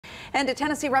And a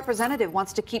Tennessee representative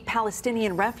wants to keep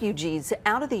Palestinian refugees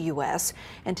out of the U.S.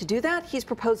 And to do that, he's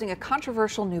proposing a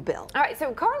controversial new bill. All right,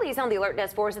 so Carly's on the alert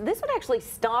desk for us. This would actually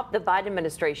stop the Biden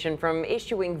administration from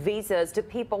issuing visas to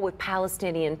people with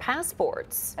Palestinian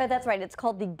passports. That's right. It's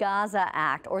called the Gaza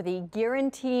Act, or the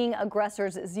Guaranteeing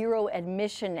Aggressors Zero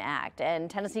Admission Act. And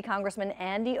Tennessee Congressman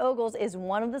Andy Ogles is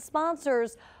one of the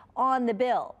sponsors on the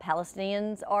bill.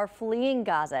 Palestinians are fleeing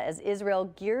Gaza as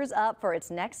Israel gears up for its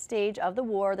next stage of the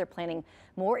war. They're planning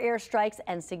more airstrikes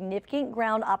and significant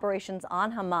ground operations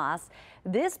on Hamas.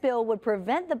 This bill would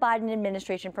prevent the Biden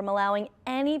administration from allowing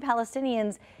any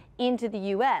Palestinians into the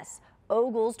U.S.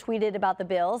 Ogles tweeted about the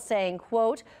bill saying,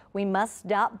 quote, "We must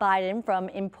stop Biden from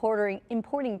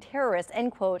importing terrorists,"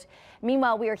 end quote.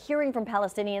 Meanwhile, we are hearing from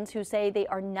Palestinians who say they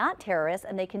are not terrorists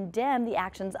and they condemn the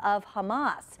actions of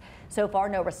Hamas. So far,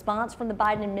 no response from the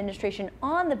Biden administration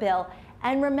on the bill.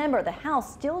 And remember, the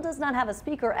House still does not have a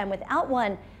speaker, and without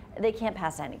one, they can't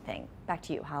pass anything. Back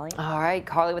to you, Holly. All right,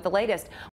 Carly with the latest.